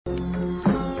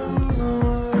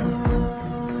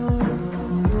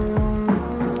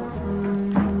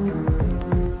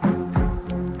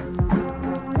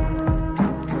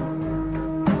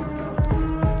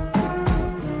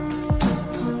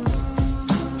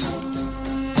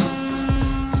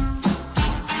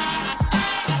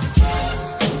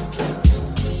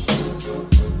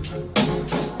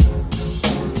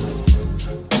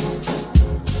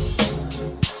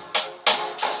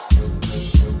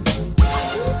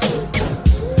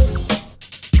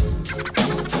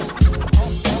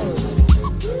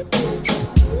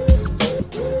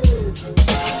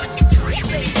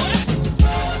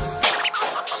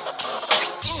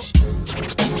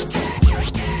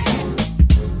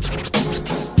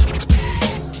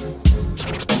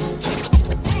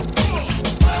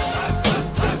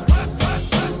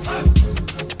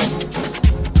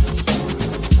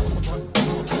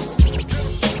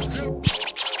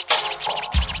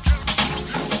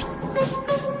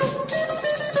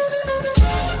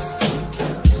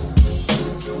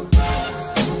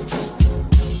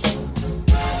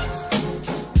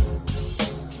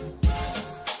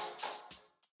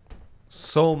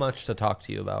so much to talk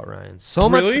to you about, Ryan. So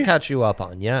much to catch you up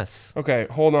on. Yes. Okay,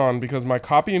 hold on, because my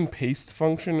copy and paste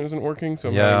function isn't working. So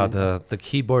the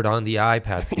keyboard on the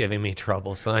iPad's giving me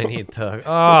trouble, so I need to.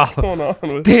 What's going on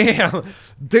with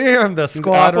damn! The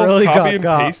squad Apple's really copy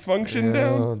got and paste function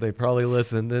down. They probably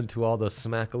listened into all the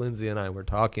smack Lindsay and I were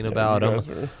talking about you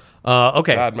them. guys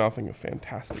Okay. Bad mouthing a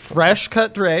fantastic. Fresh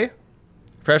cut Dre.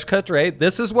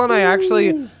 This is one I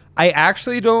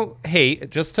actually don't hate.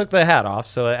 It just took the hat off,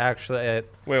 so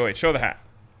Wait, show the hat.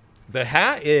 The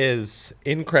hat is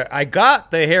incredible. I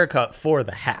got the haircut for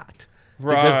the hat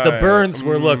because the burns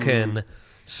were looking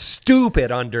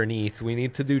stupid underneath. We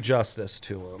need to do justice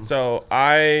to them. So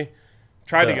I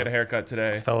tried to get a haircut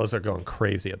today. Fellas are going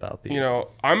crazy about these. You know,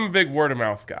 I'm a big word of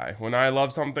mouth guy. When I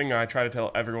love something, I try to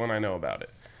tell everyone I know about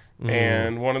it.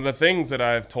 And one of the things that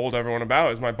I've told everyone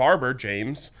about is my barber,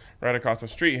 James, right across the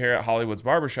street here at Hollywood's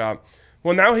Barbershop.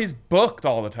 Well, now he's booked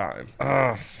all the time.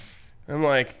 I'm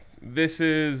like, this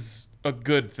is a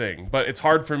good thing, but it's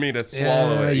hard for me to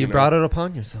swallow it. You brought it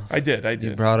upon yourself. I did.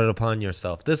 You brought it upon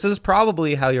yourself. This is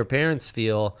probably how your parents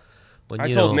feel when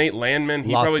I told Nate Landman.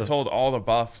 He probably told all the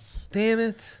buffs. Damn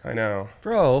it. I know.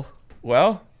 Bro.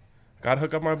 Well, got to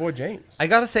hook up my boy James. I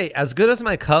got to say, as good as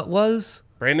my cut was,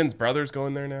 Brandon's brother's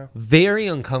going there now. very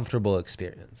uncomfortable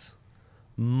experience.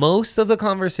 Most of the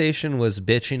conversation was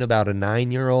bitching about a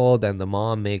 9-year-old and the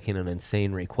mom making an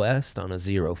insane request on a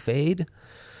 0 fade.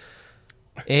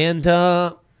 And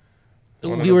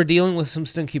we were dealing with some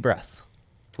stinky breath.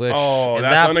 Which, in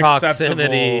that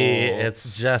proximity,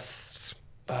 it's just,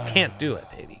 can't do it,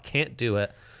 baby. Can't do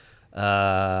it.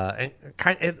 And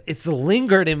it's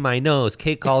lingered in my nose.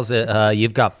 Kate calls it,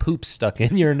 you've got poop stuck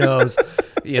in your nose.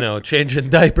 Changing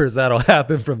diapers, that'll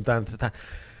happen from time to time.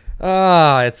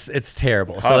 It's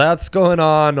terrible. Tough. So that's going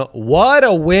on. What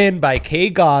a win by K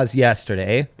Gauze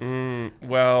yesterday.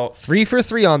 Well, 3 for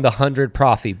 3 on the 100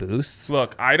 Profi boosts.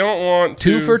 Look, I don't want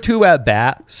to. 2 for 2 at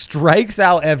bat. Strikes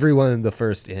out everyone in the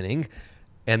first inning.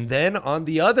 And then on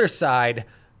the other side,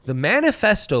 the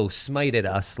manifesto smited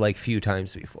us like few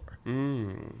times before.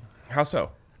 How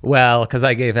so? Well, because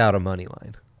I gave out a money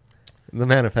line. The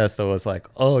manifesto was like,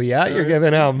 oh, yeah, you're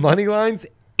giving out money lines?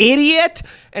 Idiot.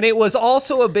 And it was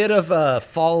also a bit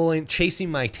of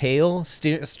chasing my tail,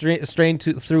 straying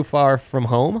through far from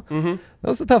home. That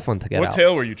was a tough one to get out. What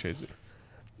tail were you chasing?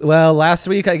 Well, last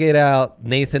week I gave out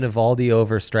Nathan Eovaldi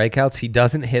over strikeouts. He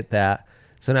doesn't hit that.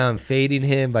 So now I'm fading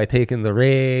him by taking the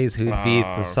Rays, who beat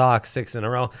the Sox 6 in a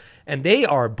row. And they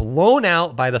are blown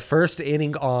out by the first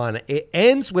inning on. It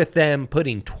ends with them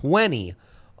putting 20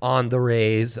 on the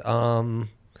Rays. And,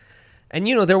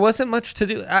 there wasn't much to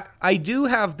do. I do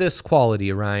have this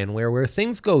quality, Ryan, where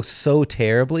things go so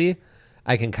terribly,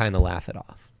 I can kind of laugh it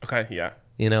off. Okay, yeah.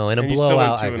 In a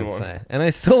blowout, I can say. And I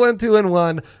still went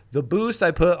 2-1. The boost I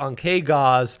put on K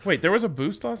Gauze. Wait, there was a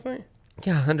boost last night?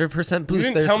 Yeah, 100% boost.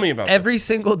 You didn't tell me about every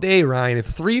single day, Ryan.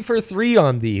 It's 3 for 3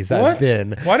 on these. What? I've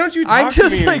been. Why don't you talk I'm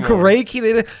just to me like anymore? raking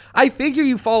it in. I figure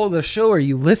you follow the show or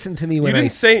you listen to me when I You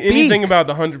didn't say speak. anything about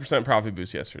the 100% profit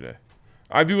boost yesterday.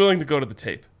 I'd be willing to go to the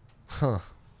tape. Huh.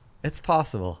 It's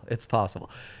possible.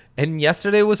 And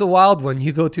yesterday was a wild one.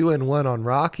 You go 2-1 on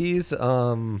Rockies.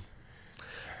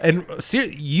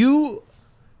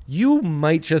 You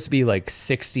might just be like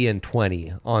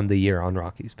 60-20 on the year on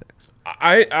Rockies picks.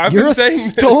 You're been saying a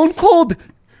stone cold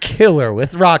killer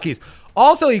with Rockies.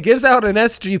 Also, he gives out an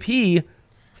SGP,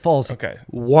 falls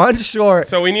one short.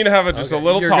 So we need to have a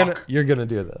little talk. You're gonna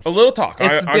do this. A little talk.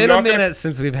 It's been a minute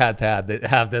since we've had to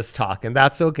have this talk, and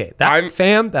that's okay.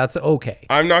 That's okay.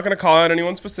 I'm not going to call out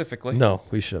anyone specifically. No,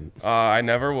 we shouldn't. I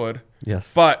never would.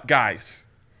 Yes. But, guys,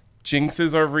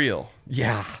 jinxes are real.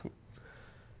 Yeah.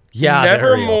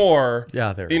 Never more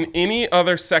in any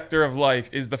other sector of life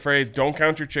is the phrase, don't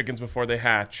count your chickens before they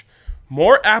hatch,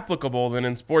 more applicable than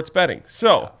in sports betting.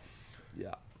 So,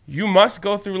 you must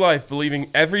go through life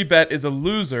believing every bet is a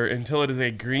loser until it is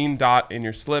a green dot in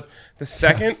your slip. The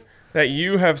second that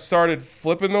you have started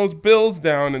flipping those bills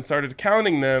down and started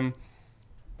counting them,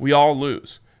 we all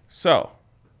lose. So,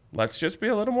 let's just be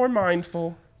a little more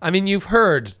mindful. I mean, you've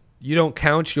heard you don't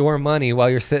count your money while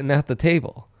you're sitting at the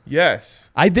table.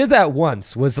 Yes. I did that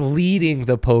once, was leading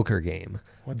the poker game.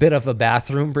 Bit of a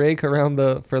bathroom break around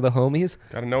for the homies.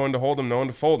 Got to know when to hold them, know when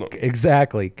to fold them.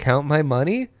 Exactly. Count my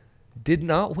money. Did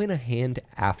not win a hand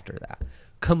after that.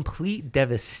 Complete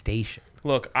devastation.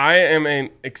 Look, I am an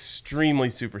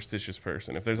extremely superstitious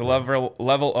person. If there's a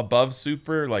level above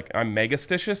super, like I'm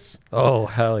megastitious. Oh,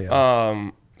 hell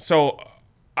yeah. So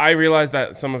I realize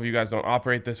that some of you guys don't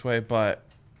operate this way, but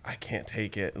I can't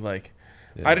take it. Like,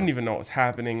 Yeah. I didn't even know what was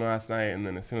happening last night, and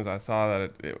then as soon as I saw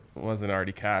that it wasn't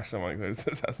already cashed, I'm like,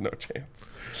 this has no chance.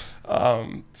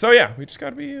 So yeah, we just got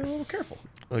to be a little careful.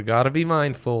 We got to be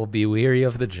mindful. Be weary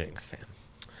of the jinx, fam.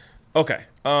 Okay.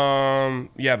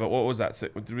 Yeah, but what was that?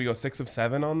 Did we go 6 of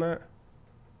 7 on that?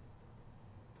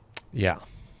 Yeah.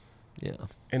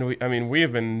 And we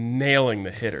have been nailing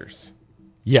the hitters.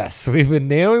 Yes, we've been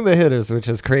nailing the hitters, which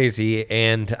is crazy.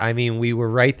 And I mean, we were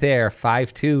right there,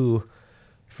 5-2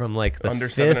 from like the under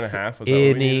 5th 7.5 was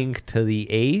inning to the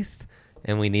 8th,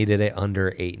 and we needed it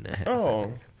under 8.5.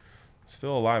 Oh,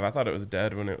 still alive. I thought it was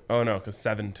dead when it. Oh no, because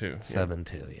 7-2.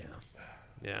 7-2,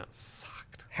 yeah, it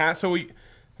sucked. So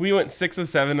we went 6 of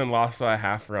 7 and lost by a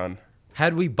half run.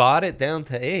 Had we bought it down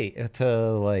to 8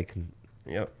 to like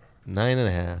Yep.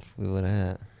 9.5, we would have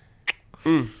had.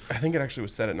 I think it actually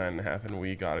was set at 9.5, and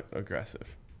we got it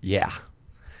aggressive. Yeah.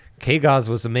 K-Gauze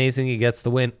was amazing. He gets the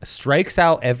win. Strikes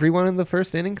out everyone in the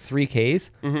first inning, 3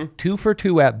 Ks, 2 for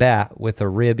 2 at bat with a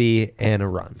ribby and a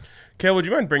run. Kale, would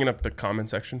you mind bringing up the comment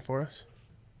section for us?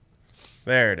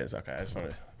 There it is. Okay, I just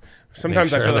wanted.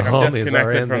 Sometimes I feel like I'm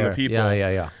disconnected from the people.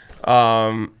 Yeah.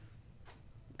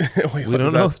 Wait, We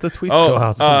don't know if the tweets go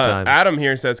out sometimes. Adam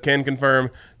here says, can confirm,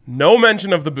 no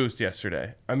mention of the boost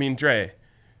yesterday. I mean, Dre,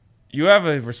 you have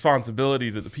a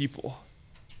responsibility to the people.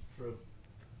 True.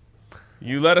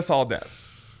 You let us all down.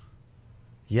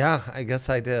 Yeah, I guess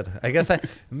I did.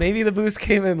 Maybe the boost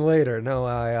came in later. No,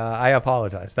 I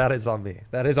apologize. That is on me.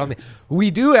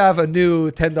 We do have a new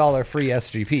 $10 free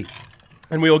SGP.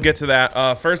 And we will get to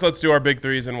that. First, let's do our big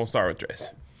threes, and we'll start with Dre's.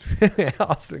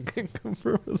 Austin can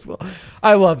confirm as well.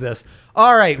 I love this.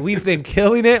 All right, we've been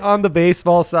killing it on the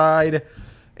baseball side.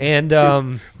 And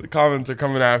the comments are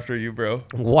coming after you, bro.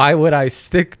 Why would I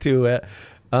stick to it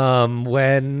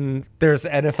when there's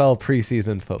NFL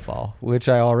preseason football, which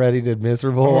I already did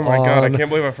miserable. Oh my god, I can't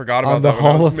believe I forgot about the that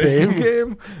Hall of Fame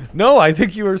game. No, I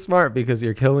think you were smart because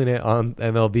you're killing it on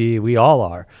MLB. We all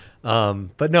are.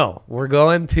 But no, we're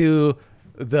going to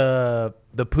the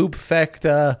poop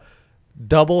fecta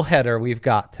double header we've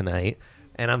got tonight,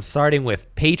 and I'm starting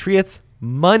with Patriots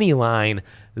money line.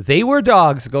 They were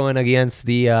dogs going against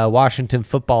the Washington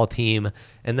football team,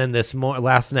 and then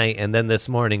last night, and then this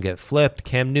morning get flipped.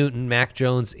 Cam Newton, Mac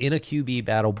Jones in a QB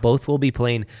battle. Both will be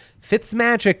playing.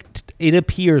 Fitzmagic, it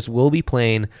appears, will be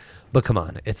playing, but come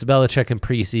on, it's Belichick in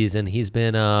preseason. He's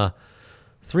been 3-1,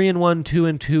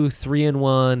 2-2,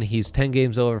 3-1. He's 10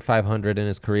 games over 500 in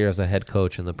his career as a head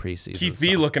coach in the preseason. Keith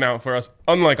B looking out for us,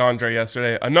 unlike Andre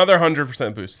yesterday. Another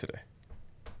 100% boost today.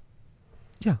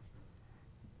 Yeah.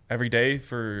 Every day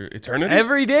for eternity?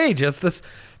 Every day. Just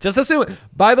assume.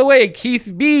 By the way,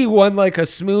 Keith B won like a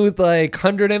smooth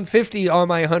 150 on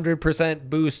my 100%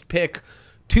 boost pick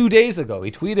 2 days ago.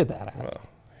 He tweeted that out.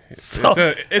 Well,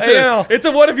 it's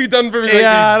a what have you done for me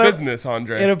business,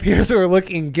 Andre. It appears we're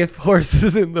looking gift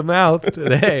horses in the mouth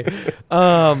today.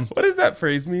 What does that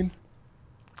phrase mean?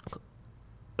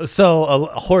 So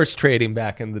a horse trading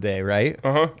back in the day, right?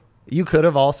 Uh-huh. You could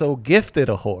have also gifted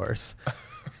a horse.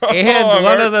 And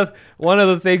one of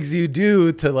the things you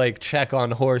do to check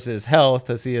on horses' health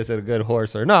to see is it a good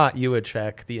horse or not, you would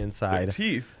check the inside.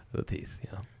 The teeth,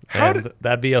 yeah.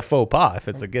 That'd be a faux pas if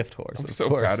it's a gift horse. I'm so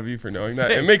proud of you for knowing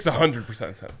that. It makes 100%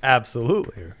 sense.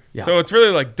 Absolutely. Yeah. So it's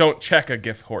really don't check a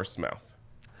gift horse mouth.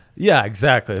 Yeah,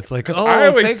 exactly. It's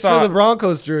thanks for the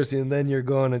Broncos jersey, and then you're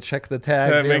going to check the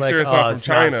tags. Make sure it's not from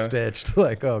China. Not stitched.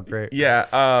 Oh, great. Yeah.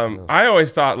 I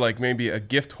always thought maybe a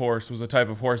gift horse was a type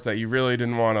of horse that you really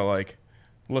didn't want to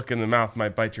look in the mouth,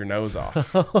 might bite your nose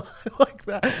off. I like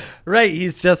that. Right.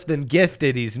 He's just been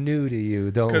gifted. He's new to you.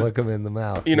 Don't look him in the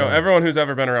mouth. Everyone who's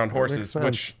ever been around horses,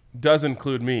 which does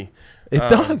include me. It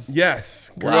does.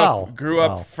 Yes. Grew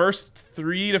up first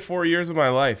 3 to 4 years of my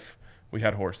life. We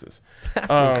had horses.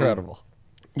 That's incredible.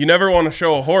 You never want to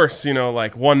show a horse,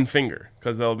 one finger,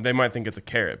 because they might think it's a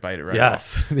carrot, bite it right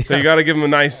off. So you got to give them a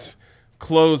nice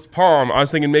closed palm. I was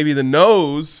thinking maybe the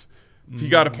nose. If you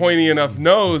got a pointy enough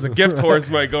nose, a gift horse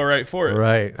might go right for it.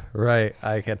 Right.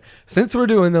 I can. Since we're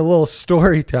doing the little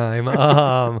story time,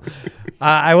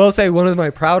 I will say one of my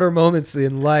prouder moments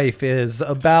in life is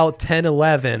about 10,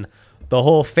 11. The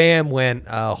whole fam went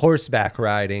horseback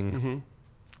riding. Mm-hmm.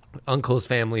 Uncle's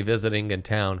family visiting in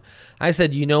town. I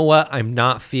said, you know what? I'm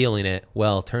not feeling it.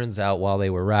 Well, turns out while they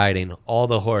were riding, all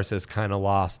the horses kind of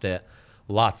lost it.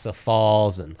 Lots of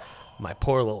falls, and my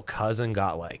poor little cousin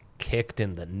got kicked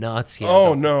in the nuts. He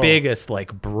had the biggest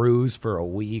bruise for a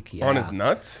week. Yeah. On his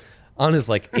nuts? On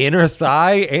his inner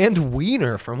thigh and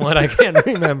wiener, from what I can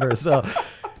remember. So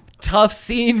tough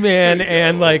scene, man.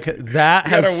 And that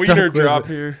has stuck with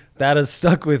me. That has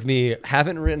stuck with me.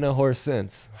 Haven't ridden a horse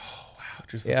since.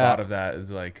 Just the thought of that is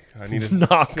like, I need a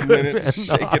Not good, minute man. to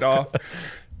shake it off.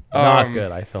 Not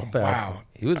good. I felt bad. Wow.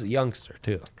 He was a youngster,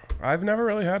 too. I've never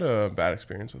really had a bad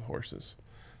experience with horses.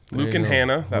 There Luke you and go.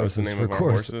 Hannah, that was the Horses name for of our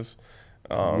courses.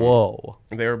 horses. Whoa.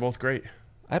 They were both great.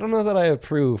 I don't know that I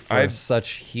approve for I'd- such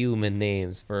human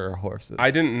names for horses.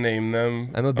 I didn't name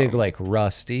them. I'm a big, like,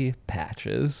 Rusty,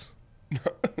 Patches.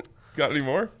 Got any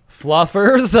more?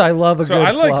 Fluffers. I love a So good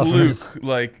I like Fluffers. Luke.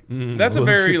 Like that's a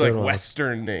Luke's very a like good one.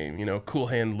 Western name, you know, Cool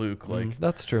Hand Luke. Like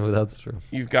That's true. That's true.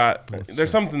 you've got That's there's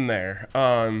true. something there.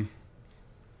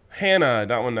 Hannah,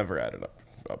 that one never added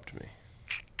up to me.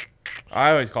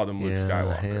 I always called him Luke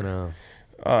Skywalker.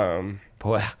 Hannah.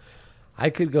 Boy, I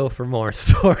could go for more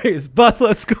stories, but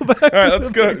let's go back. All right, let's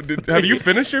go. Have you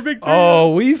finished your big three?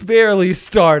 Oh, we've barely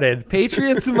started.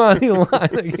 Patriots money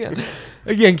line again.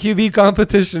 Again, QB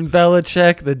competition,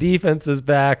 Belichick. The defense is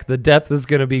back. The depth is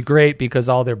going to be great because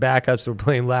all their backups were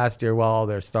playing last year while all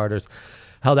their starters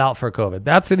held out for COVID.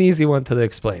 That's an easy one to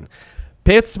explain.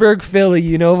 Pittsburgh, Philly.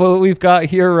 You know what we've got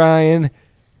here, Ryan?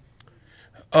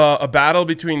 A battle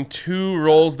between two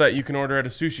rolls that you can order at a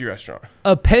sushi restaurant.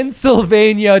 A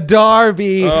Pennsylvania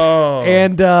derby. Oh.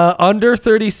 And under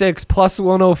 36 plus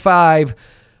 105.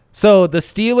 So the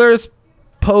Steelers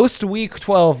post week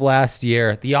 12 last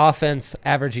year, the offense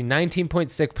averaging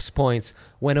 19.6 points,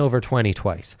 went over 20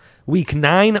 twice. Week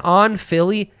 9 on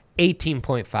Philly,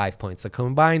 18.5 points. A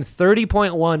combined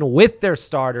 30.1 with their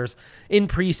starters. In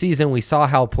preseason, we saw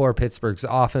how poor Pittsburgh's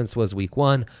offense was week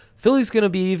 1. Philly's going to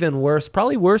be even worse,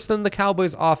 probably worse than the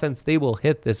Cowboys offense. They will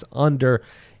hit this under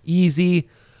easy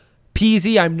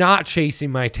peasy. I'm not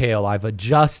chasing my tail. I've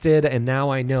adjusted, and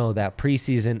now I know that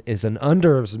preseason is an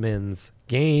undersman's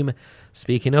game.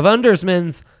 Speaking of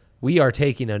undersmans, we are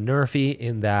taking a nerfy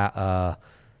in that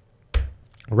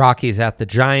Rockies at the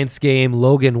Giants game.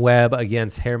 Logan Webb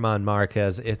against Herman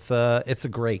Marquez. It's a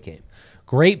great game.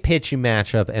 Great pitching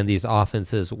matchup, and these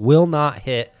offenses will not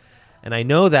hit. And I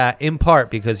know that in part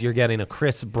because you're getting a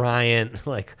Chris Bryant,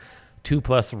 like 2+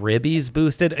 ribbies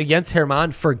boosted against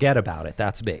Herman. Forget about it.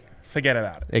 That's big. Forget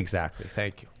about it. Exactly.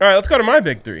 Thank you. All right, let's go to my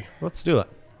big three. Let's do it.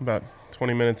 About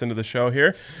 20 minutes into the show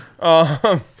here.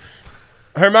 Herman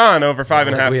over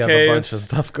 5.5 We have a bunch of Ks.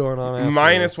 stuff going on. Afterwards.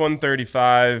 Minus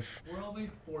 135. We're only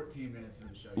 14 minutes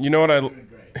into the show. You know what Doing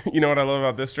great. you know what I love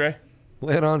about this, Dre?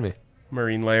 Lay it on me.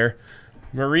 Marine layer.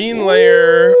 Marine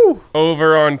layer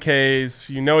over on K's.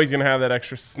 You know he's going to have that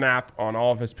extra snap on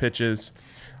all of his pitches.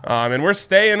 And we're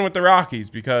staying with the Rockies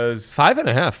because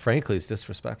 5.5, frankly, is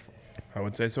disrespectful. I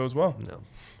would say so as well. No.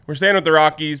 We're staying with the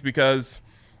Rockies because,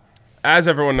 as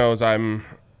everyone knows, I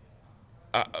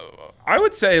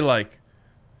would say like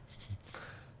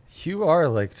You are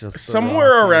like just the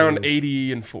somewhere around Rockies.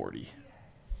 80 and 40.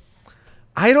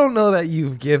 I don't know that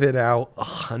you've given out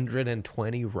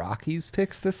 120 Rockies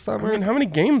picks this I summer. mean, how many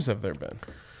games have there been?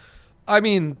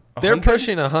 They're 100?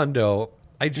 pushing a hundo.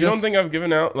 I just You don't think I've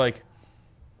given out like?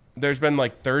 There's been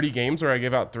like 30 games where I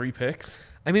gave out 3 picks.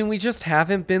 we just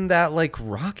haven't been that like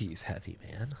Rockies heavy,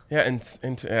 man. Yeah, and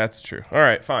that's true. All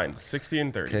right, fine. 60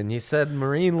 and 30. And you said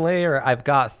Marine Layer. I've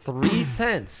got 3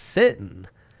 cents sitting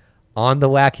on the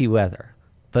wacky weather,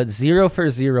 but 0 for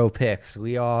 0 picks.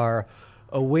 We are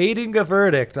awaiting a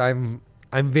verdict. I'm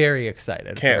very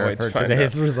excited Can't wait for to find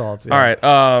today's out. results. All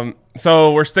right.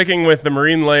 So we're sticking with the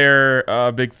Marine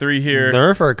layer big 3 here.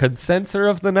 Nerf or consensor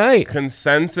of the night.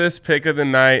 Consensus pick of the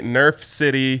night, Nerf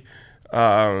City.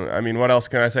 What else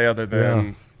can I say other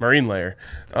than Marine layer?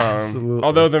 Absolutely.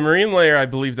 Although the Marine layer, I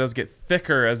believe, does get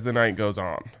thicker as the night goes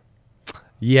on.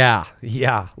 Yeah.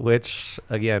 Which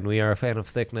again, we are a fan of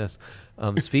thickness.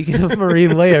 Speaking of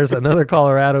Marine layers, another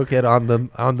Colorado kid on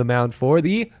the mound for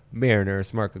the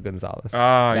Mariners, Marco Gonzalez.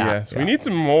 Yes. We need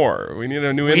some more. We need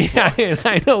a new influx.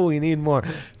 I know we need more. I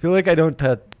feel like I don't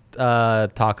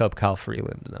talk up Kyle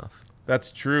Freeland enough.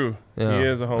 That's true. Yeah, He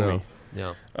is a homie.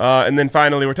 Yeah. And then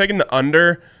finally, we're taking the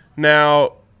under.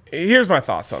 Now, here's my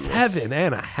thoughts on this.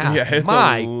 7.5. Yeah, it's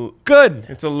My goodness.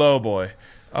 It's a low boy.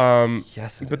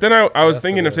 Yes. But then I was Yes,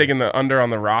 thinking it of taking is. the under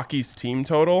on the Rockies team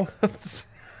total,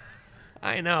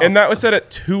 I know. and that was set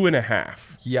at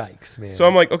 2.5. Yikes, man. So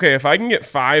I'm like, okay, if I can get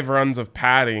 5 runs of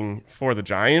padding for the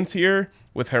Giants here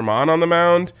with Herman on the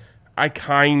mound, I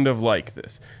kind of like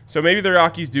this. So maybe the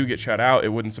Rockies do get shut out. It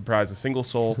wouldn't surprise a single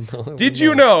soul. Did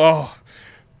you know? Oh,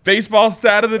 baseball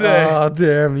stat of the day. Oh,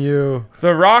 damn you.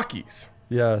 The Rockies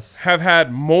Yes. have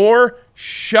had more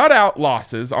shutout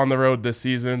losses on the road this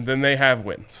season than they have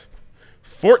wins.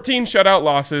 14 shutout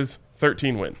losses,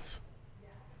 13 wins.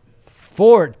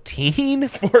 14?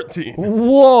 14.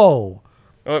 Whoa.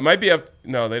 Oh, it might be up.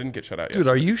 No, they didn't get shut out yet. Dude,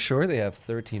 are you sure they have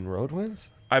 13 road wins?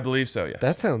 I believe so, yes.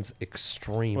 That sounds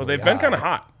extremely Well, they've been kind of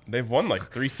high. hot. They've won like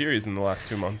 3 series in the last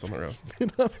 2 months on the road.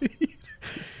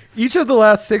 Each of the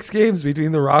last 6 games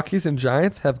between the Rockies and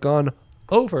Giants have gone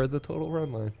over the total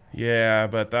run line. Yeah,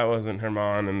 but that wasn't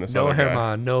Herman and this No other guy.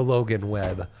 Herman, no Logan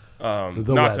Webb. Not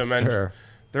Webster. to mention,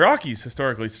 the Rockies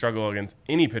historically struggle against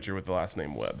any pitcher with the last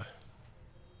name Webb.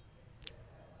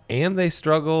 And they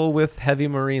struggle with heavy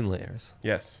marine layers.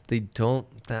 Yes. They don't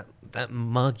that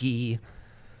muggy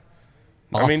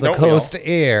I off mean, the don't we coast all?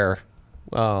 air.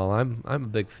 Well, I'm a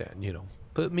big fan. You know,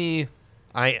 put me.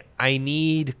 I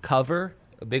need cover,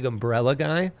 a big umbrella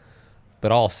guy,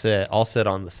 but I'll sit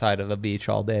on the side of a beach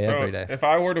all day, So every day. if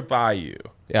I were to buy you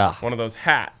Yeah, one of those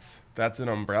hats, that's an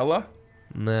umbrella,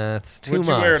 that's too would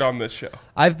much. you wear it on this show?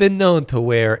 I've been known to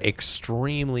wear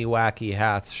extremely wacky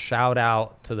hats. Shout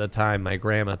out to the time my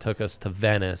grandma took us to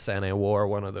Venice and I wore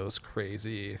one of those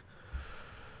crazy,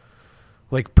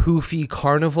 like poofy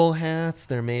carnival hats.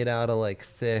 They're made out of like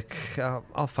thick.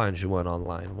 I'll find you one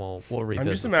online. We'll revisit. I'm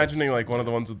just imagining like one of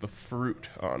the ones with the fruit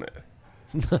on it.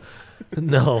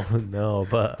 No,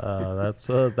 but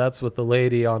that's what the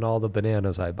lady on all the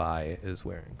bananas I buy is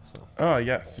wearing. So Oh,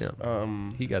 yes. Yeah.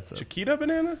 He gets it. Chiquita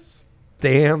bananas?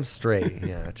 Damn straight.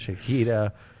 Yeah,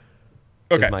 Chiquita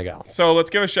Okay. is my gal. So let's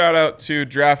give a shout out to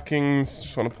DraftKings.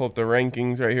 Just want to pull up the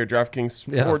rankings right here. DraftKings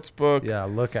Yeah. Sportsbook. Yeah,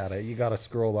 look at it. You got to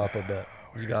scroll up a bit.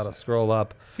 You got to scroll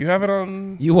up. Do you have it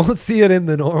on? You won't see it in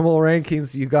the normal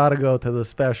rankings. You got to go to the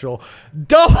special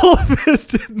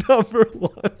double-fisted number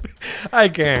 1. I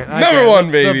can't. Number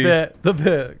 1, baby.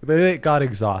 The bit got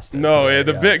exhausted. No, today,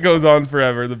 the bit goes on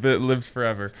forever. The bit lives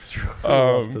forever. It's true. I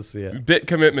love to see it. Bit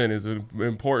commitment is an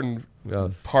important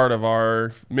Yes. part of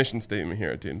our mission statement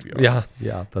here at DNVR.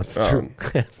 Yeah, that's Um,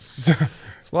 true. So,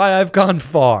 That's why I've gone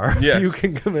far. Yes. You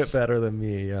can commit better than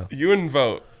me, yeah. you and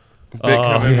vote. Bit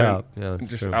Oh, commitment. yeah, that's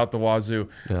just true. out the wazoo.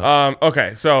 Yeah.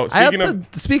 Okay, so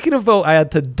Speaking of vote, I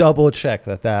had to double check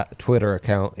that Twitter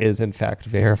account is in fact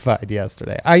verified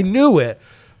yesterday. I knew it,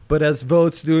 but as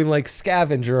votes doing like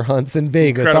scavenger hunts in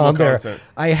Vegas Incredible on there, content.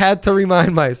 I had to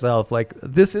remind myself like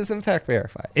this is in fact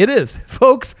verified. It is,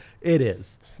 folks. It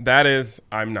is. that is,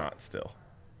 I'm not still.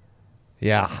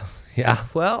 Yeah.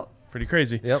 Well, Pretty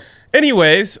crazy. yep.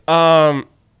 Anyways, DraftKings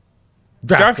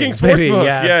baby. Sportsbook.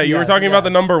 Yes, You were yes, talking about the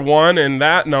yes. number 1, and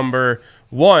that number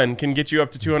 1 can get you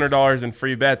up to $200 in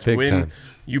free bets Big when time.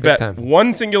 you Big bet time.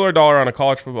 one singular dollar on a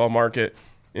college football market,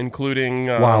 including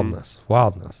Wildness.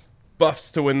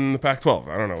 Buffs to win the Pac-12.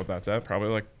 I don't know what that's at. Probably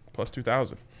like plus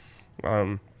 2,000.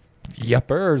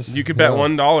 Yuppers. You could bet Yeah.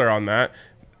 $1 on that.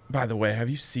 By the way, have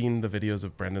you seen the videos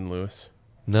of Brendan Lewis?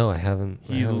 No, I haven't.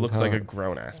 He looks like a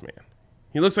grown-ass man.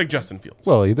 He looks like Justin Fields.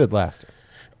 Well, he did last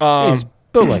year. He's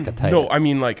built like a tight No, end. I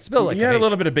mean like built like he an had a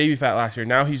little H. bit of baby fat last year.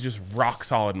 Now he's just rock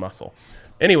solid muscle.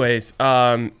 Anyways,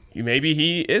 maybe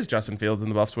he is Justin Fields and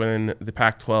the Buffs win the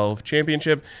Pac-12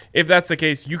 championship. If that's the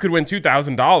case, you could win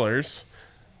 $2,000,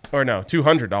 or no,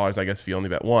 $200, I guess, if you only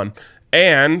bet one,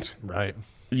 and Right.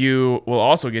 you will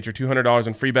also get your $200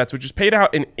 in free bets, which is paid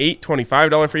out in 8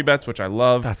 $25 free bets, which I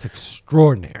love. That's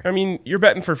extraordinary. I mean, you're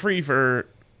betting for free for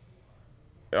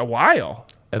a while.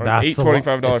 And on that's 8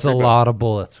 $25 It's free a bets. lot of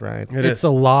bullets, right? It It's is. a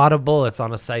lot of bullets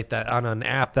on an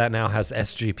app that now has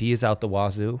SGPs out the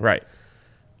wazoo. Right.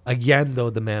 Again,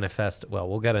 though, the manifest. Well,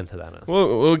 we'll get into that in a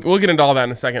second. We'll get into all that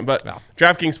in a second. But Yeah.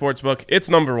 DraftKings Sportsbook, it's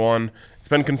number 1. It's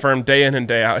been confirmed day in and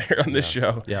day out here on this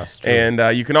show. Yes, true.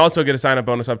 And you can also get a sign-up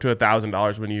bonus up to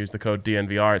 $1,000 when you use the code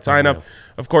DNVR at sign-up.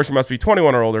 Of course, you must be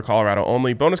 21 or older, Colorado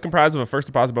only. Bonus comprised of a first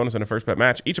deposit bonus and a first bet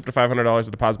match. Each up to $500.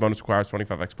 The deposit bonus requires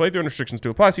 25x playthrough and restrictions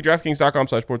to apply. See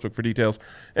DraftKings.com/sportsbook for details.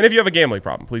 And if you have a gambling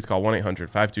problem, please call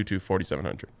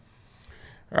 1-800-522-4700.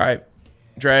 All right,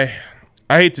 Dre,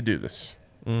 I hate to do this.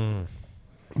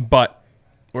 But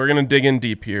we're going to dig in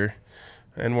deep here,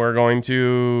 and we're going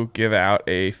to give out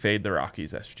a Fade the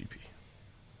Rockies SGP.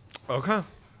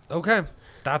 Okay.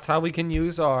 That's how we can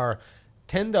use our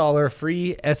 $10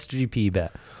 free SGP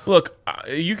bet. Look,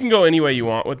 you can go any way you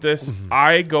want with this.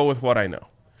 I go with what I know.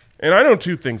 And I know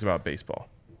 2 things about baseball.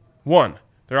 1,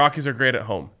 the Rockies are great at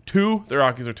home. 2, the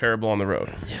Rockies are terrible on the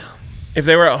road. Yeah. If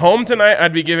they were at home tonight,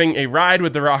 I'd be giving a ride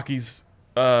with the Rockies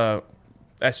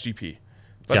SGP.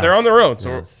 But they're Yes. on the road,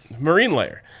 so Yes. marine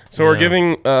layer. So we're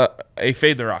giving a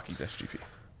Fade the Rockies SGP.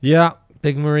 Yeah,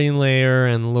 big marine layer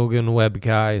and Logan Webb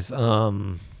guys.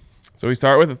 So we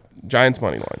start with Giants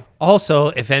money line. Also,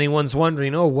 if anyone's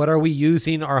wondering, what are we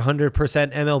using our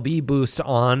 100% MLB boost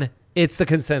on? It's the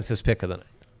consensus pick of the night,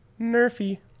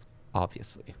 Nerfy.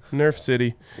 obviously. Nerf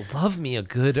City. Love me a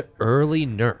good early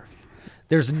nerf.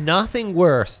 There's nothing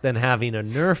worse than having a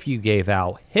nerf you gave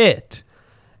out hit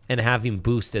and having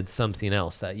boosted something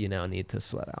else that you now need to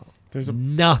sweat out.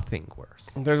 Nothing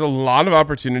worse. There's a lot of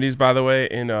opportunities, by the way,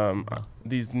 in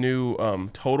these new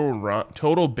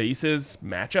total bases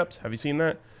matchups. Have you seen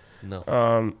that?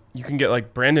 No. You can get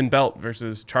like Brandon Belt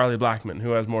versus Charlie Blackmon,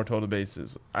 who has more total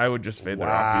bases. I would just fade the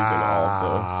Rockies in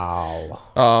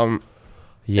all of those.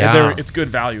 Yeah. It's good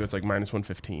value. It's like minus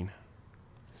 115.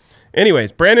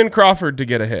 Anyways, Brandon Crawford to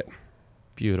get a hit.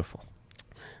 Beautiful.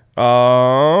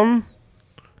 I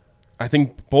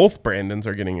think both Brandons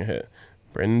are getting a hit.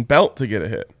 Brandon Belt to get a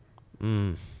hit.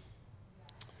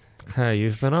 Okay,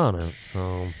 you've been on it,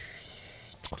 so...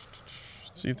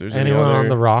 See if there's anyone any other. on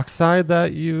the Rock side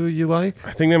that you like?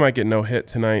 I think they might get no hit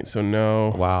tonight, so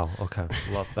no. Wow. Okay.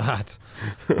 Love that.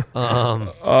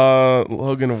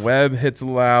 Logan Webb hits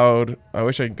loud. I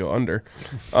wish I could go under.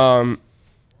 Herman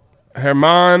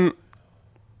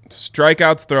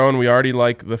strikeouts thrown. We already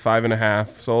like the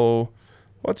 5.5, so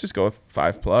let's just go with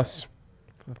 5+.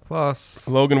 Plus.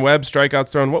 Logan Webb strikeouts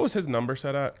thrown. What was his number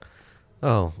set at?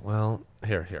 Oh, well,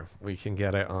 here. We can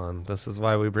get it on. This is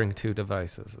why we bring two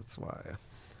devices. It's why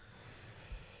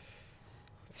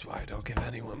I don't give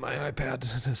anyone my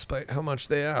iPad, despite how much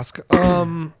they ask.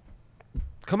 Come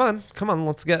on.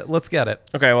 Let's get it.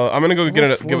 Okay, well, I'm gonna go get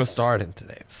it. Give us starting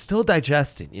today. Still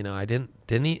digesting. I didn't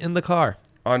eat in the car.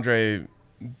 Andre,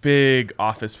 big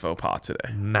office faux pas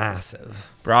today. Massive.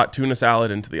 Brought tuna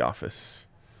salad into the office.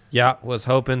 Yeah, was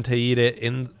hoping to eat it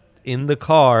in the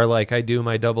car like I do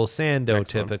my double sando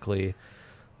typically.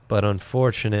 But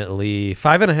unfortunately,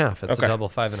 5.5. It's a double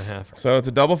 5.5. So it's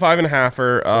a double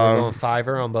 5.5er. So we're going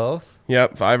fiver on both?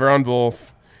 Yep, 5 on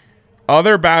both.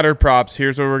 Other batter props.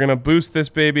 Here's where we're going to boost this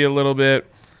baby a little bit.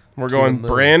 We're going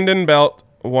Brandon Belt,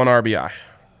 1 RBI.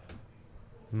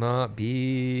 Not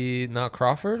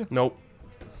Crawford? Nope.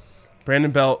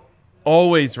 Brandon Belt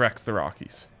always wrecks the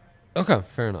Rockies. Okay,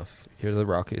 fair enough. You're the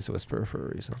Rockies whisperer for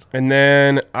a reason. And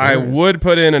then I would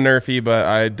put in a Nerfy, but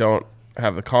I don't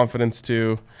have the confidence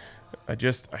to.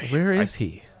 Where is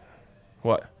he?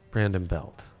 What? Brandon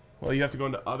Belt. Well, you have to go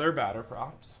into other batter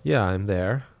props. Yeah, I'm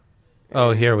there.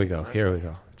 Oh, here we go.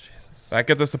 Jesus. That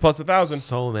gets us to plus 1,000.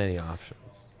 So many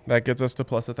options. That gets us to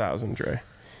plus 1,000, Dre.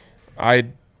 I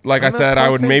said, I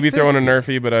would maybe throw in a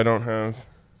Nerfy, but I don't have.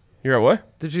 You're at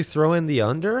what? Did you throw in the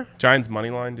under? Giants money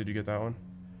line. Did you get that one?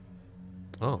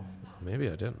 Oh, maybe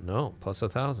I didn't. No, plus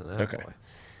 1,000. Okay.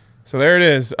 So there it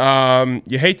is.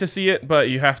 You hate to see it, but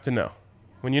you have to know.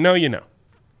 When you know, you know.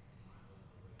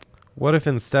 What if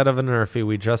instead of a Nerfy,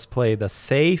 we just play the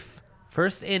safe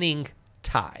first inning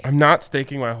tie? I'm not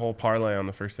staking my whole parlay on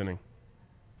the first inning.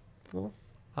 Well,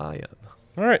 I am.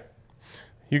 All right.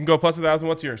 You can go plus 1,000.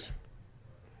 What's yours?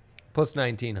 Plus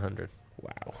 1,900.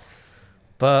 Wow.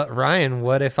 But, Ryan,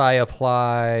 what if I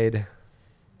applied...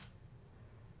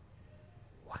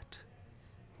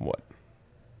 What?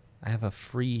 I have a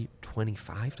free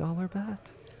 $25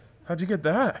 bet. How'd you get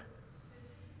that?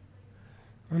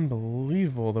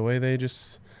 Unbelievable the way they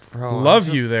just Bro, love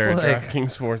just you there at like,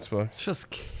 DraftKings Sportsbook. Just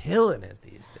killing it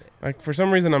these days. Like for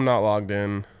some reason I'm not logged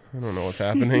in. I don't know what's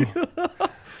happening.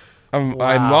 I'm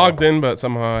logged in, but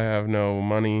somehow I have no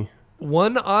money.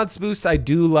 One odds boost I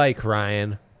do like,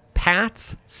 Ryan.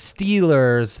 Pats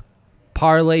Steelers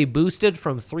parlay boosted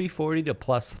from 340 to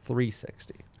plus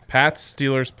 360. Pats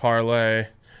Steelers parlay.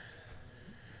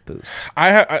 Boost.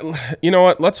 You know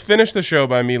what? Let's finish the show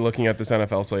by me looking at this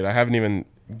NFL slate. I haven't even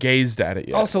gazed at it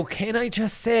yet. Also, can I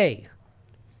just say,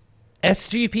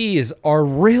 SGPs are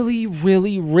really,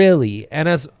 really, really, and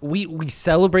as we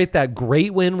celebrate that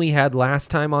great win we had last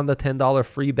time on the $10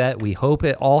 free bet, we hope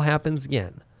it all happens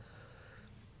again.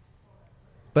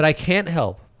 But I can't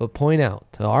help but point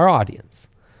out to our audience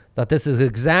that this is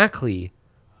exactly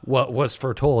what was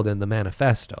foretold in the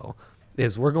manifesto.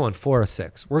 Is we're going 4 of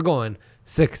 6. We're going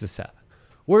 6 of 7.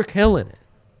 We're killing it.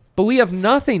 But we have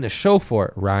nothing to show for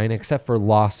it, Ryan, except for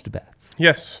lost bets.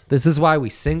 Yes. This is why we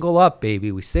single up,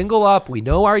 baby. We single up. We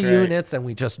know our Right. units, and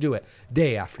we just do it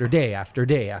day after day after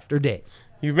day after day.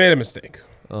 You've made a mistake.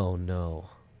 Oh, no.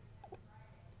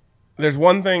 There's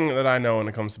one thing that I know when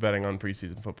it comes to betting on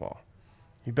preseason football.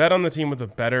 You bet on the team with a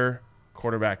better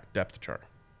quarterback depth chart.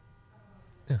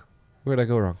 Yeah. Where'd I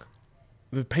go wrong?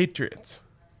 The Patriots.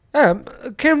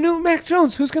 Cam Newton, Mac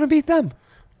Jones. Who's going to beat them?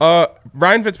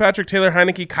 Ryan Fitzpatrick, Taylor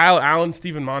Heineke, Kyle Allen,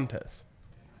 Steven Montez.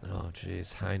 Oh,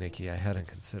 jeez. Heineke. I hadn't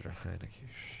considered Heineke.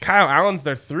 Kyle Allen's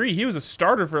their 3. He was a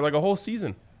starter for like a whole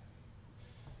season.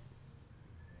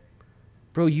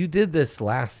 Bro, you did this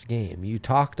last game. You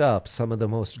talked up some of the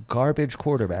most garbage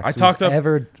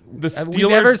quarterbacks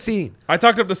we've ever seen. I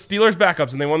talked up the Steelers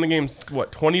backups, and they won the game,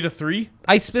 20-3?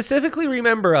 I specifically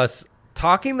remember us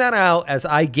talking that out as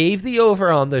I gave the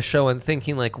over on the show and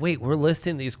thinking like, wait, we're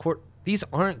listing these These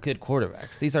aren't good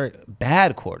quarterbacks. These are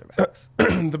bad quarterbacks.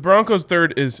 The Broncos'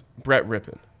 third is Brett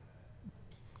Rippon.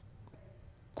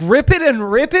 Grip it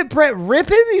and rip it, Brett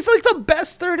Rippon? He's like the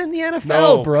best third in the NFL,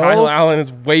 No, bro. Kyle Allen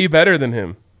is way better than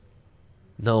him.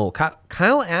 No,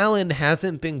 Kyle Allen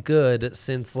hasn't been good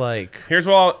since like Here's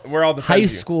where I'll defend high you.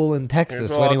 school in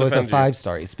Texas where when I'll he was a defend you.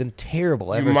 5-star. He's been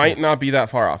terrible ever You might since. not be that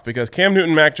far off because Cam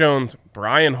Newton, Mac Jones,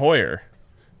 Brian Hoyer,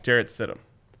 Jarrett Stidham.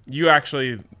 You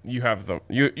have them.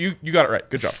 You got it right.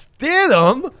 Good job.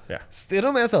 Stidham? Yeah.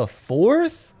 Stidham as a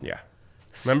fourth? Yeah.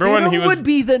 Remember when he was would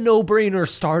be the no-brainer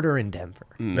starter in Denver.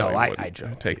 No, he I wouldn't.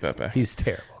 joke. Take that back. He's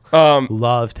terrible.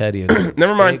 Love Teddy and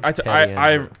Never mind. Big Teddy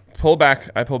I Andrew. pull back.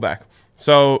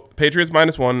 So Patriots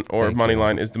 -1 or Thank money you.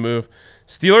 line is the move.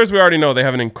 Steelers, we already know they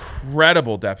have an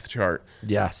incredible depth chart.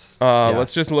 Yes.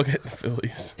 Let's just look at the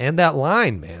Phillies. And that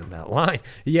line, man, that line.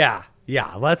 Yeah.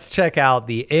 Let's check out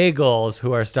the Eagles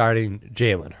who are starting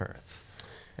Jalen Hurts.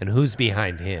 And who's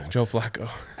behind him Joe Flacco.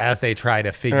 as they try to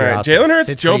All figure right, out Jalen the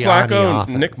Hurts, Joe Sirianni Flacco,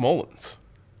 offense. Nick Mullins.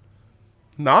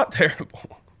 Not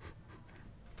terrible.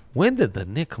 When did the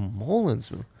Nick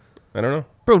Mullins move? I don't know.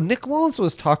 Bro, Nick Mullins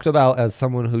was talked about as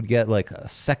someone who'd get like a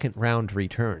second-round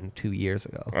return 2 years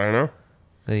ago. I don't know.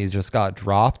 And he just got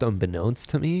dropped unbeknownst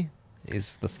to me.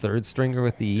 He's the third stringer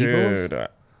with the Eagles. Dude,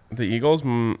 the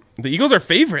Eagles are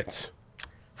favorites.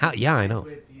 How? Yeah, I know.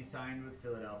 He signed with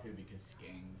Philadelphia because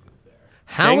Skangs is there.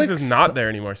 Skangs is not there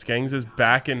anymore. Skangs is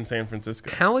back in San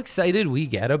Francisco. How excited we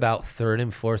get about third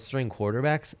and fourth string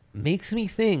quarterbacks makes me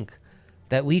think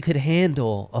that we could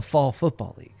handle a fall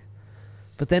football league.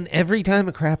 But then every time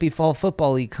a crappy fall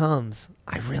football league comes,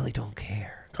 I really don't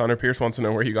care. Connor Pierce wants to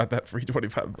know where you got that free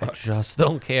 $25. Just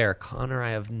don't care. Connor,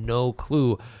 I have no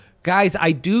clue. Guys,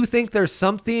 I do think there's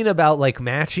something about like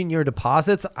matching your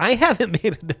deposits. I haven't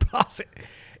made a deposit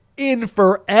in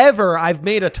forever. I've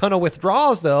made a ton of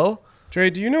withdrawals though. Trey,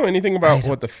 do you know anything about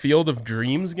what the Field of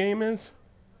Dreams game is?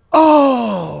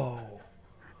 Oh.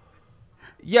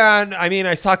 Yeah, and I mean,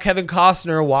 I saw Kevin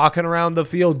Costner walking around the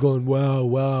field going, wow,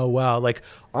 wow, wow. Like,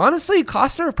 honestly,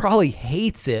 Costner probably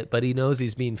hates it, but he knows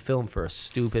he's being filmed for a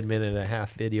stupid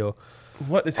minute-and-a-half video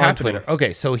What is on happening? Twitter.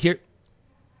 Okay, so here,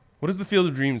 What is the Field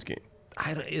of Dreams game?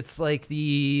 it's like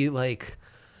the,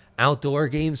 outdoor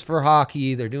games for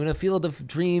hockey. They're doing a Field of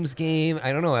Dreams game.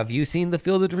 I don't know. Have you seen the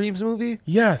Field of Dreams movie?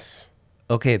 Yes.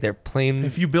 Okay, they're playing.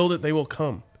 If you build it, they will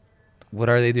come. What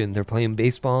are they doing? They're playing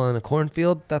baseball in a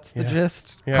cornfield? That's the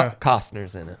gist? Yeah.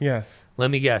 Costner's in it. Yes.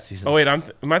 Let me guess. He's Oh, wait. Am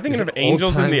I thinking He's of an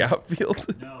Angels in the old-time-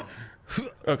 Outfield? No.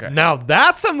 Okay. Now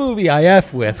that's a movie I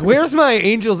F with. Where's my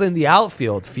Angels in the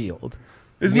Outfield field?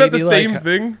 Isn't that the Maybe same like-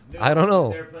 thing? I don't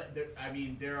know.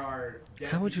 There are.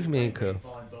 How would you make a-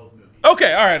 baseball in both movies.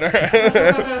 Okay. All right.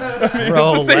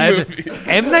 Bro, It's the same legend. movie.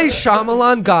 M. Night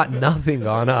Shyamalan got nothing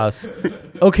on us.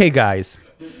 Okay, guys.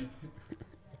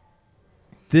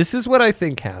 This is what I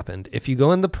think happened. If you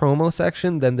go in the promo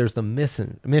section, then there's the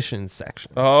mission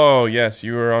section. Oh, yes.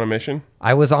 You were on a mission?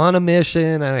 I was on a mission,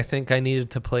 and I think I needed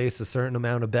to place a certain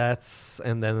amount of bets,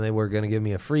 and then they were going to give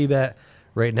me a free bet.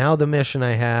 Right now, the mission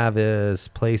I have is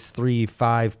place 3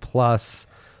 $5+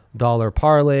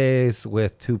 parlays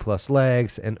with 2+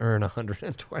 legs and earn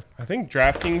 120. I think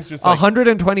DraftKings just like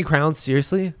 120 crowns,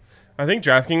 seriously? I think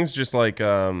DraftKings just like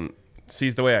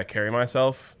sees the way I carry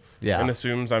myself Yeah. and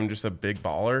assumes I'm just a big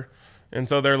baller. And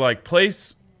so they're like,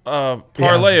 place a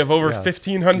parlay of over yes.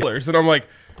 $1,500. And I'm like,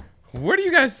 where do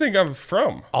you guys think I'm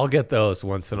from? I'll get those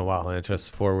once in a while and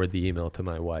just forward the email to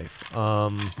my wife.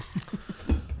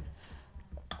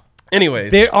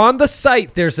 Anyways. They on the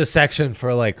site, there's a section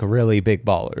for like really big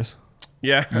ballers.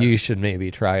 Yeah. You should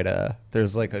maybe try to.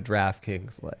 There's like a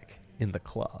DraftKings like in the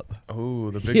club.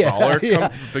 Oh, the big Yeah, baller.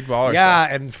 yeah. Big baller. Yeah,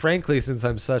 and frankly, since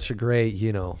I'm such a great,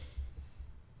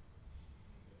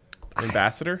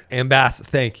 Ambassador?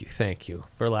 thank you.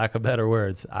 For lack of better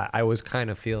words, I was kind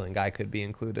of feeling I could be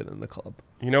included in the club.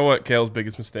 You know what Kale's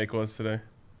biggest mistake was today?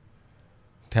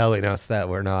 Telling us that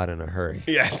we're not in a hurry.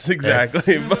 Yes,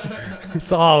 exactly.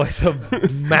 It's always a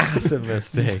massive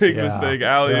mistake. Big yeah. mistake.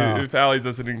 Allie, Yeah. if Allie's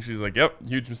listening, she's like, yep,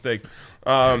 huge mistake.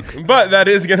 But that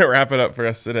is going to wrap it up for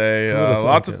us today. Who would've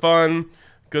Lots thought of it? fun.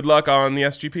 Good luck on the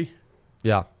SGP.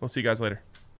 Yeah. We'll see you guys later.